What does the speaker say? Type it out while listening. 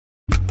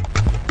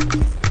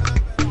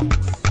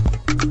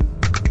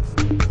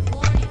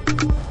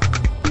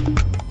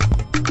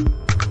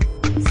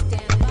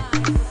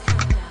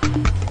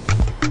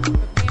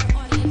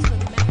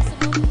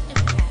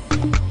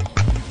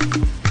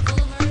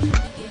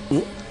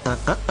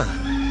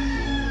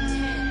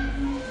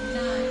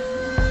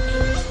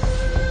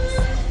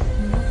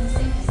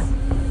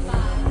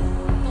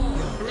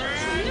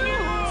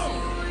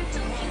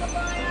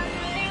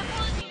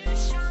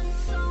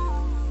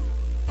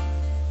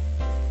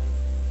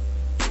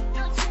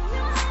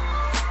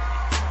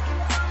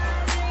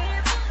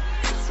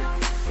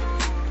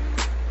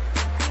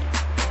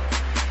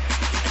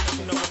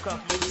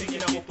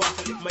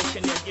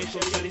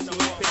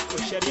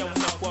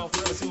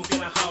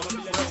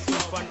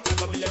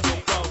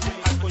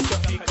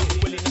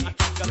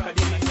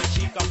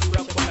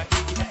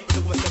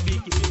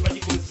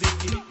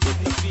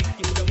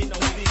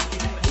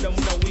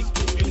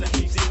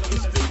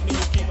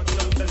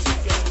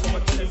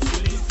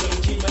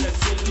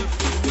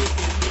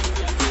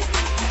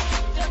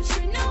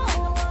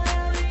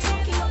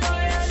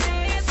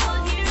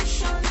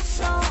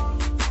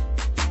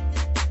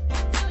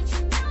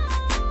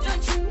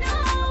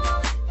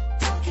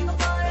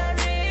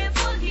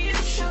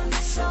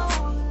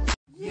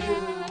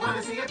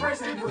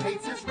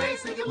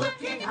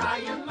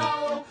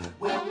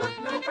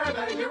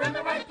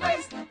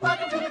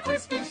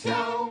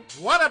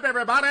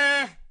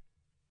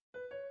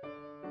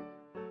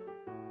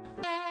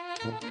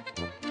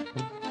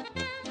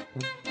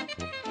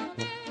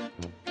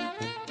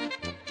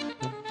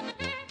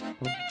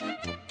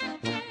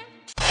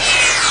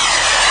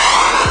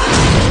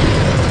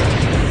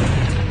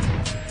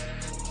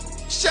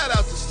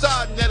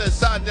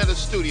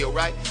Studio,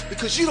 right?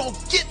 Because you don't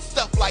get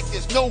stuff like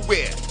this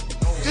nowhere.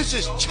 This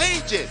is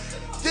changing.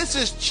 This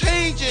is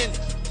changing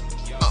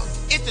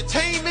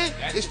entertainment.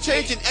 It's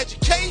changing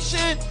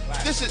education.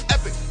 This is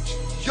epic.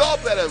 Y'all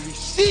better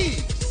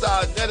receive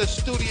Sarnetta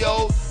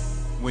Studio.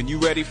 When you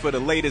ready for the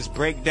latest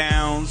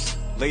breakdowns,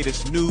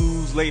 latest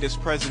news, latest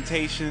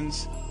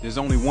presentations, there's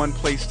only one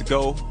place to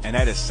go, and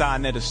that is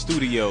Sarnetta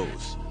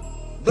Studios.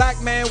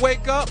 Black man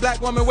wake up, black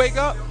woman wake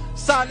up.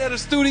 Sarnetta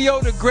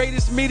Studio, the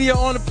greatest media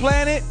on the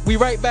planet. We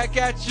right back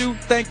at you.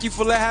 Thank you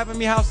for having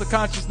me. House of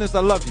Consciousness, I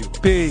love you.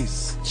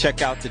 Peace.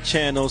 Check out the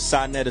channel,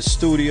 Sarnetta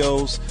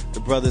Studios. The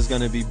brother's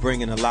going to be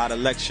bringing a lot of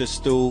lectures,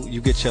 Stu.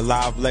 You get your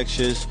live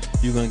lectures.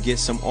 You're going to get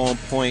some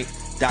on-point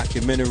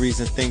documentaries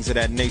and things of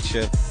that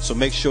nature. So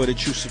make sure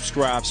that you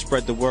subscribe,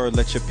 spread the word,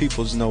 let your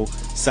peoples know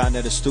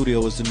Sarnetta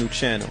Studio is the new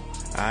channel.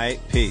 All right,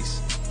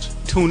 peace.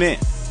 Tune in.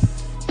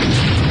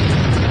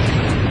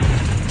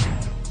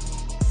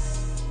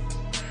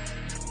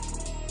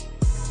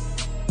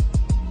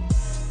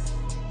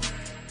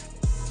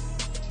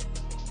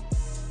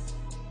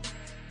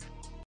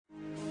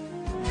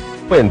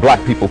 When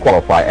black people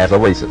qualify as a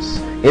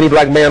racist, any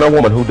black man or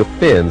woman who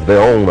defends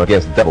their own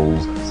against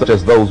devils, such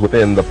as those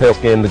within the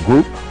pale-skinned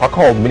group, are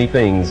called many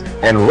things,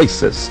 and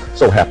racist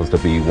so happens to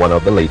be one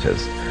of the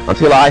latest.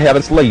 Until I have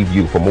enslaved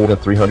you for more than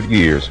 300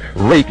 years,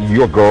 raped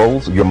your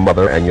girls, your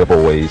mother, and your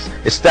boys,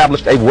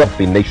 established a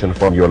wealthy nation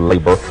from your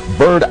labor,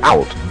 burned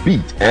out,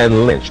 beat,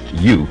 and lynched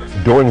you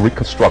during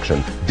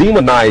Reconstruction,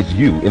 demonized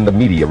you in the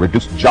media,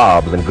 reduced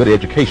jobs and good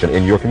education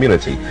in your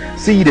community,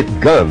 seeded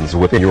guns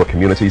within your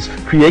communities,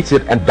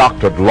 created and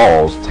doctored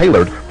laws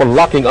tailored for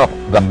locking up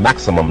the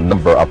maximum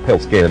number of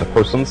pale-skinned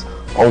persons,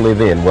 only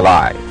then will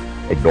I,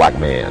 a black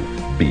man,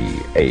 be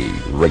a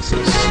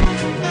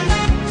racist.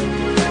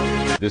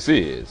 This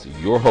is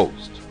your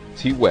host,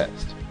 T.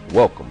 West.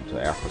 Welcome to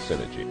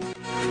Afrosynergy.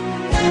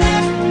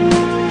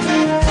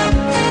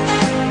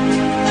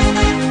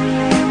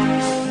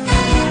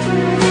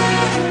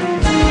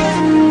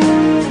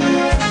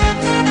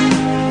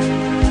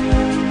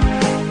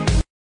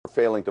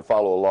 Failing to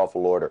follow a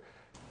lawful order.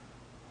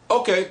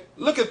 Okay,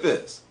 look at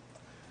this.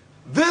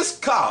 This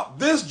cop,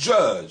 this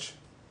judge,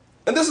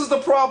 and this is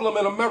the problem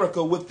in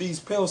America with these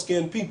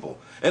pale-skinned people,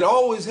 and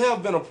always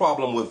have been a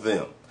problem with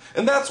them.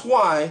 And that's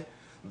why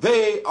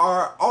they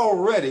are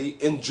already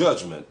in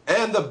judgment,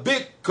 and the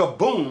big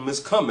kaboom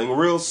is coming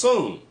real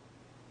soon.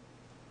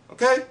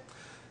 Okay?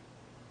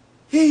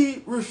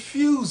 He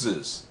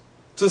refuses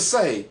to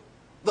say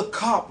the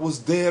cop was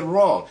dead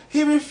wrong.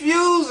 He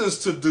refuses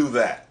to do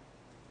that.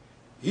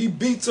 He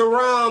beats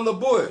around the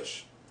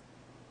bush,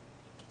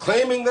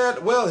 claiming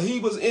that, well,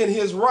 he was in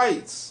his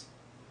rights.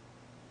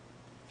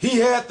 He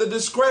had the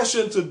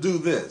discretion to do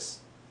this.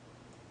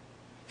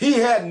 He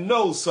had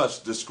no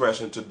such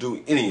discretion to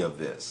do any of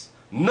this.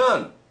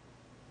 None.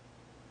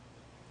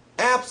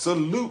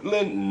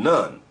 Absolutely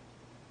none.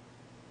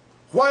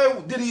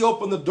 Why did he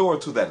open the door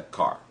to that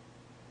car?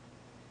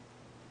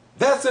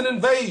 That's an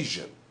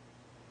invasion.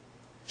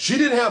 She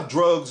didn't have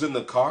drugs in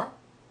the car.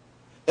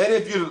 And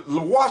if you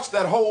watch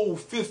that whole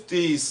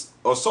 50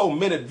 or so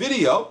minute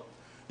video,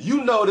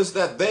 you notice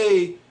that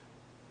they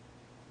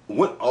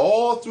went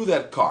all through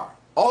that car,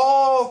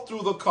 all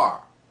through the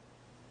car,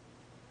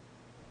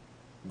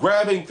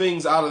 grabbing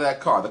things out of that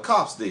car. The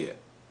cops did,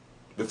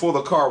 before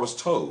the car was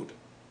towed.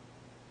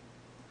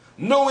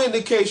 No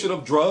indication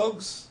of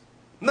drugs.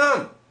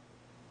 None.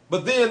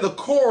 But then the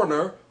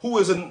coroner, who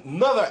is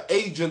another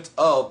agent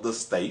of the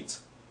state,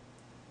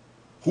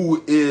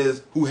 who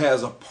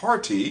has a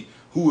party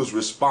who is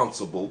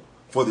responsible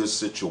for this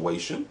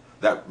situation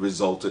that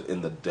resulted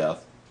in the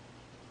death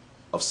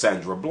of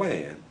Sandra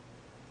Bland.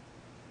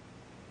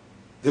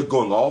 They're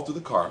going all through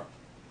the car,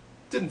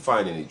 didn't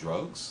find any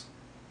drugs.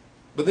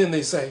 But then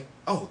they say,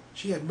 oh,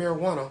 she had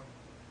marijuana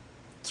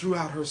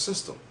throughout her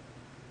system.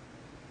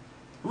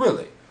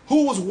 Really?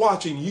 Who was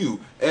watching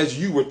you as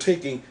you were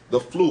taking the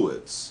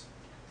fluids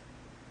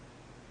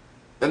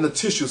and the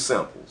tissue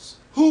samples?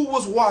 Who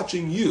was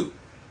watching you?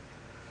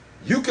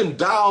 You can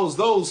douse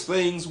those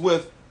things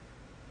with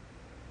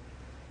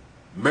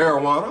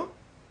marijuana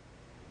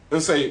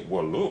and say,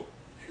 well, look,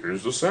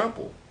 here's the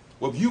sample.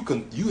 Well,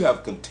 you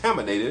have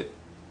contaminated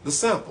the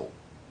sample.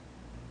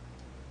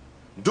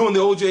 During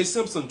the O.J.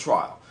 Simpson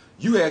trial,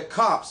 you had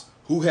cops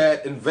who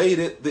had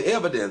invaded the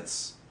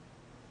evidence,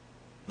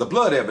 the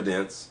blood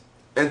evidence,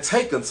 and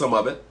taken some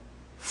of it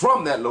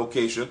from that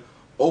location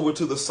over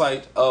to the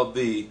site of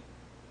the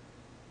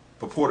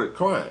purported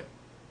crime.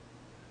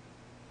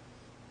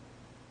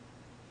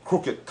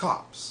 Crooked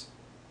cops,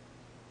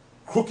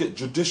 crooked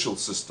judicial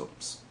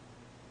systems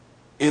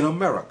in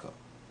America.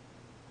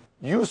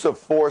 Use of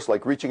force,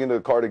 like reaching into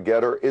the car to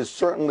get her, is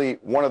certainly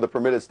one of the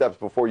permitted steps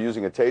before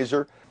using a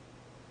taser.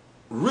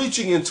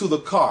 Reaching into the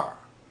car,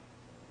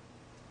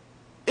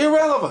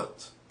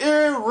 irrelevant,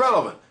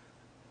 irrelevant.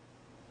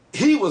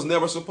 He was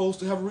never supposed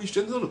to have reached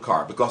into the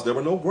car because there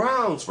were no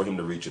grounds for him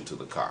to reach into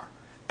the car.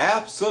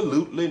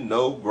 Absolutely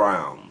no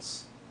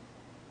grounds.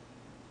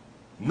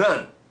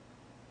 None.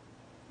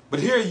 But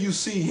here you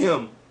see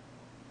him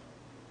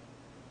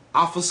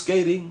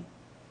obfuscating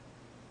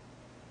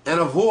and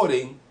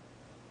avoiding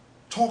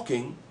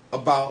talking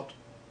about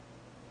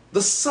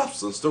the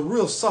substance, the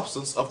real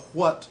substance of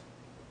what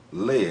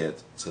led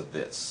to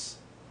this.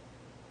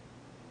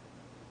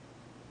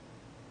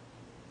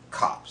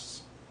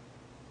 Cops,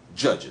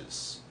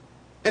 judges,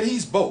 and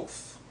he's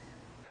both.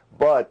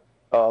 But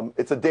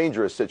it's a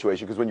dangerous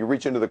situation because when you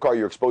reach into the car,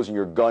 you're exposing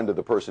your gun to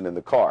the person in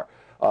the car.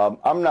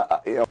 I'm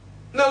not, you know.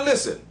 Now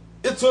listen,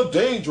 it's a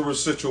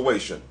dangerous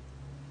situation.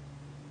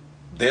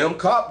 Them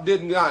cop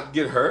did not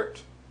get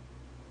hurt.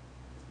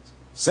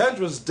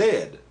 Sandra's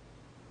dead.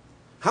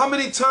 How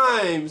many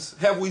times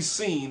have we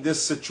seen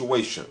this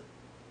situation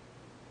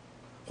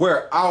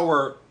where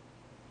our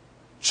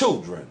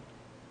children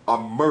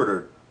are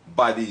murdered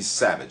by these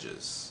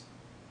savages?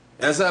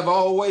 As I've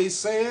always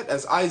said,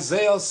 as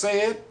Isaiah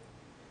said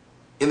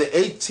in the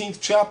 18th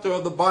chapter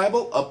of the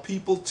Bible, a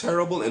people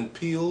terrible and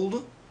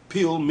peeled,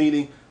 peeled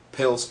meaning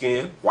pale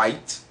skin,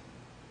 white,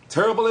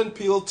 terrible and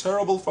peeled,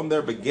 terrible from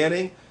their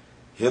beginning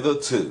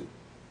hitherto.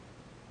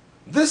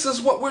 This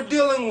is what we're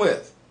dealing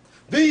with.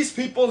 These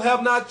people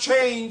have not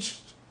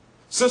changed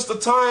since the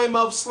time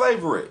of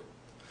slavery,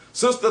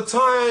 since the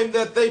time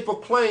that they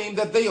proclaimed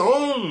that they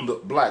owned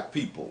black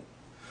people,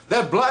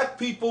 that black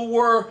people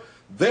were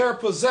their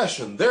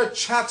possession, their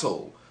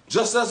chattel,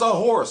 just as a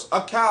horse,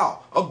 a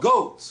cow, a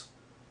goat,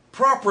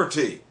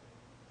 property.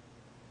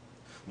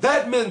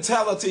 That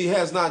mentality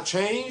has not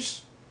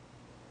changed.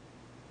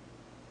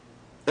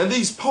 And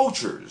these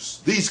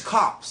poachers, these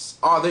cops,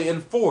 are the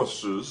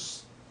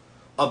enforcers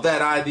of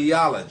that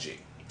ideology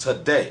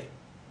today,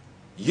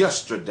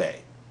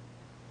 yesterday.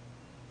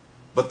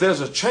 But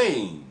there's a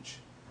change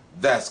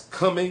that's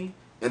coming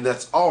and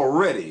that's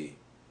already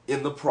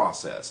in the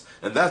process.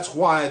 And that's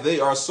why they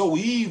are so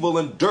evil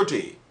and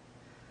dirty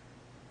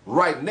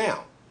right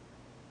now.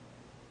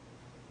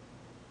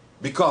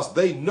 Because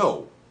they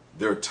know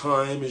their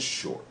time is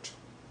short.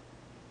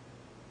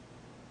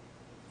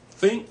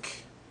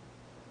 Think,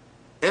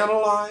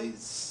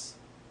 analyze,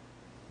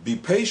 be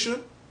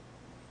patient,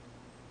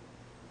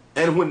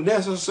 and when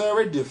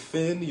necessary,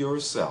 defend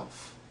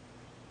yourself.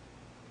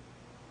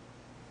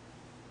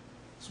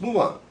 Let's move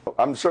on.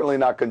 I'm certainly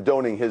not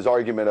condoning his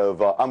argument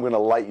of, I'm going to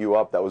light you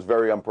up. That was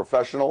very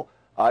unprofessional.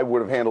 I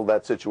would have handled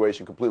that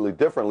situation completely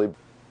differently.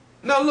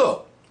 Now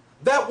look,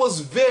 that was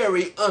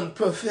very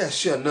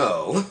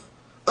unprofessional.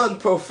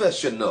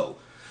 Unprofessional.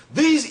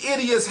 These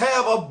idiots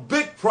have a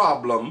big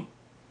problem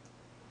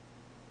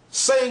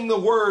saying the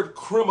word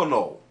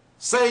criminal,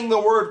 saying the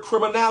word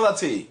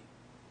criminality.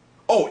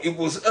 Oh, it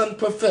was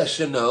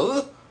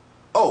unprofessional.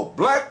 Oh,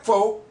 black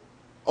folk,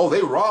 oh,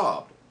 they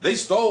robbed, they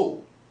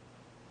stole.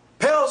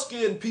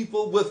 Pale-skinned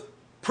people with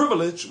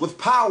privilege, with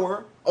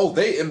power, oh,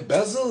 they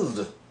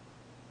embezzled.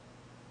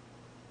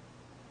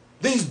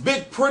 These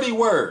big pretty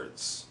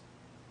words.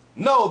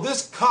 No,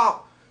 this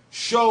cop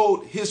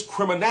showed his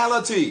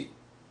criminality.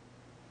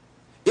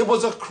 It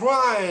was a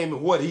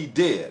crime what he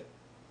did.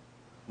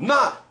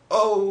 Not,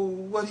 oh,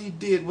 what he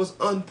did was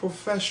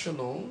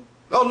unprofessional.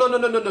 Oh,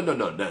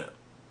 no.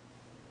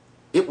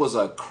 It was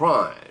a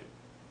crime.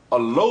 A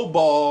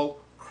lowball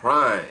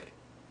crime.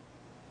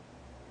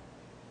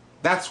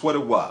 That's what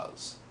it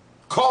was.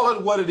 Call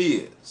it what it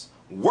is.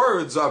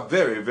 Words are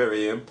very,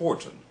 very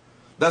important.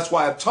 That's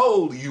why I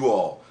told you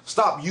all,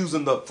 stop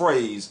using the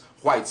phrase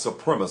white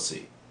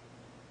supremacy.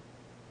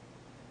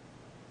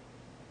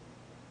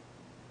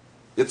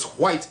 It's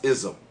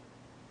whiteism.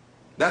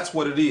 That's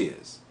what it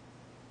is.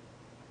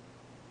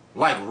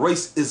 Like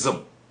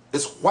racism.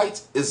 It's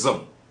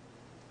whiteism.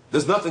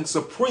 There's nothing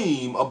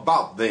supreme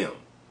about them.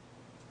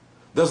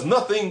 There's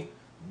nothing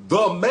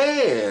the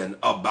man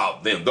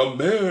about them. The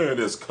man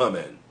is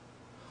coming.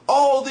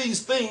 All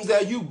these things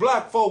that you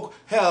black folk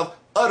have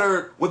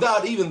uttered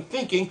without even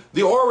thinking,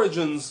 the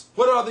origins,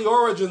 what are the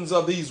origins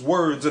of these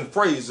words and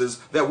phrases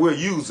that we're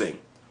using?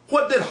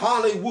 What did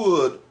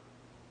Hollywood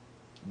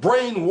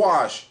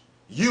brainwash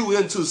you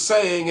into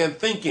saying and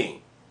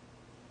thinking?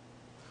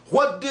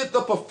 What did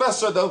the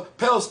professor, the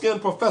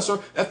pale-skinned professor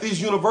at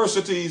these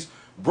universities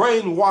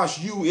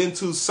brainwash you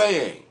into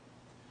saying?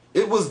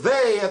 It was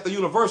they at the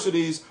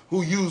universities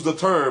who used the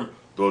term,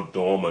 the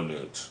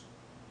dominant.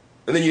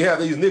 And then you have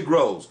these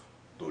Negroes,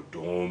 the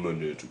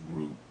dominant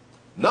group.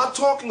 Not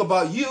talking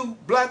about you,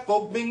 black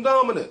folk, being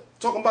dominant.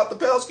 Talking about the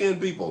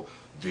pale-skinned people,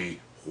 the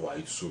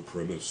white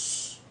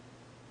supremacists.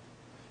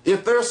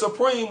 If they're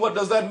supreme, what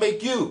does that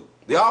make you?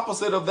 The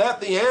opposite of that,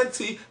 the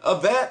anti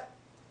of that,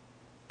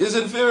 is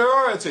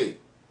inferiority.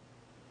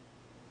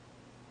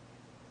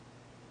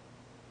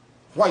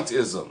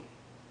 Whiteism.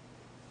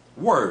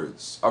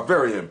 Words are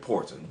very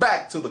important.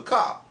 Back to the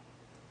cop.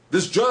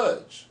 This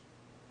judge.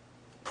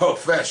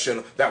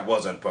 Professional. That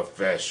wasn't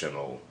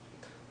professional.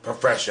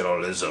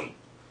 Professionalism.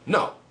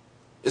 No.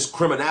 It's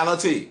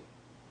criminality.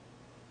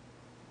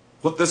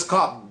 What this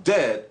cop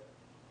did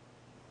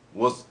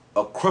was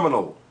a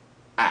criminal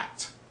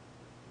act.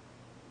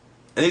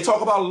 And they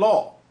talk about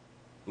law.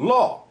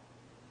 Law.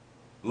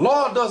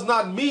 Law does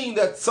not mean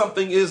that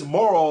something is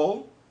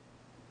moral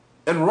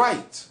and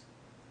right.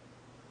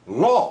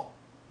 Law.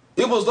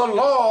 It was the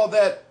law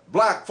that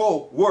black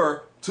folk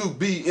were to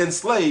be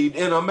enslaved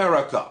in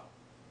America.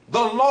 The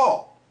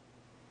law.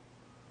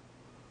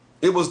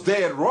 It was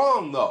dead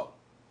wrong, though.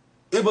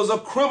 It was a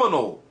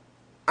criminal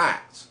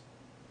act.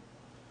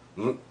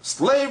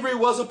 Slavery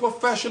was a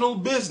professional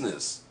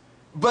business,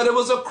 but it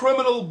was a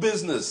criminal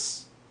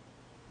business.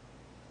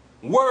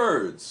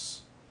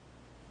 Words.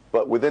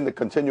 But within the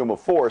continuum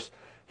of force,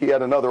 he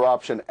had another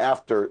option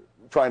after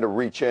trying to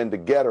reach in to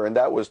get her, and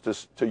that was to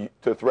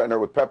threaten her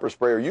with pepper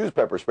spray or use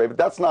pepper spray. But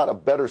that's not a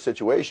better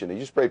situation.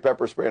 You spray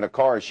pepper spray in a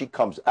car and she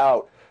comes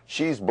out,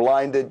 she's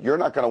blinded. You're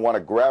not going to want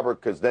to grab her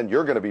because then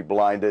you're going to be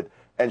blinded,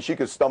 and she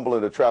could stumble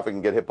into traffic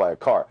and get hit by a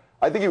car.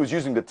 I think he was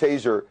using the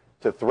taser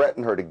to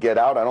threaten her to get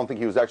out. I don't think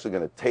he was actually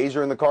going to tase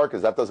her in the car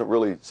because that doesn't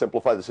really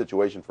simplify the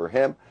situation for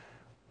him.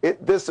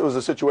 This was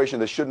a situation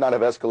that should not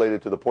have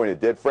escalated to the point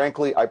it did.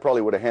 Frankly, I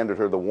probably would have handed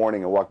her the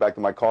warning and walked back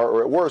to my car,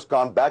 or at worst,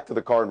 gone back to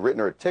the car and written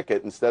her a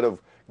ticket instead of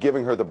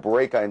giving her the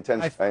break I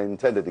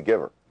intended to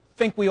give her. I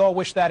think we all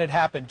wish that had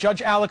happened.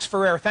 Judge Alex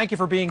Ferrer, thank you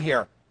for being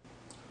here.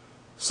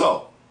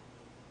 So,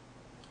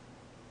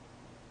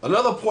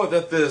 another point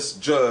that this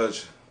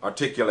judge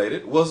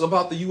articulated was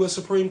about the U.S.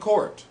 Supreme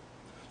Court.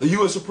 The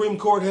U.S. Supreme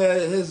Court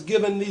has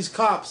given these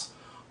cops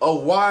a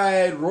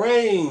wide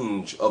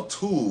range of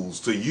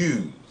tools to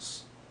use.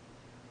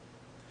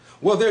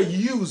 Well, they're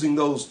using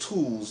those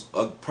tools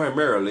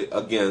primarily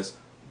against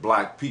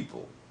black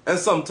people and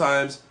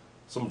sometimes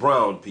some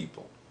brown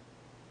people.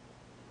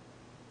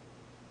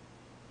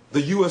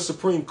 The U.S.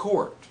 Supreme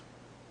Court,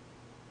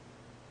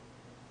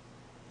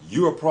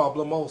 you're a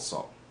problem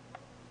also.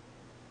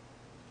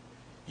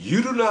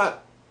 You do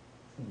not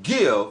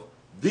give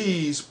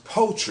these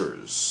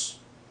poachers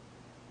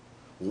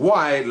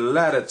wide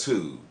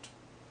latitude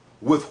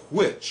with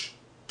which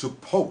to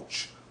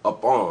poach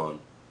upon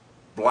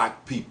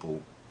black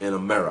people in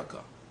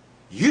America.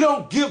 You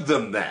don't give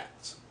them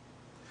that.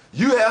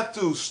 You have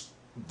to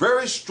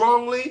very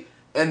strongly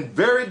and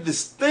very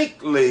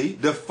distinctly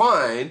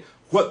define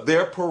what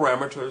their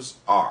parameters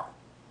are,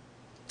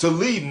 to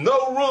leave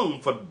no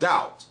room for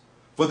doubt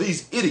for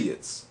these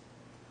idiots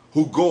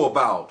who go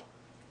about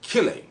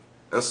killing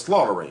and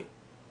slaughtering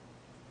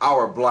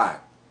our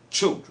black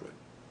children,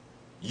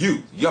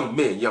 youth, young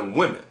men, young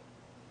women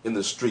in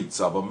the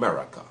streets of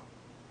America.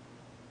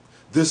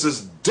 This is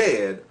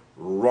dead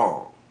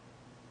wrong.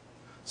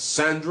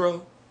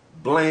 Sandra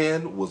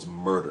Bland was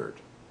murdered.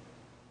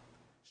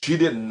 She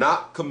did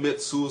not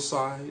commit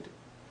suicide.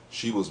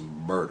 She was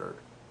murdered.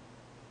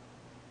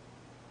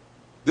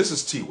 This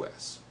is T.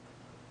 West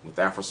with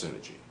Afro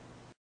Synergy.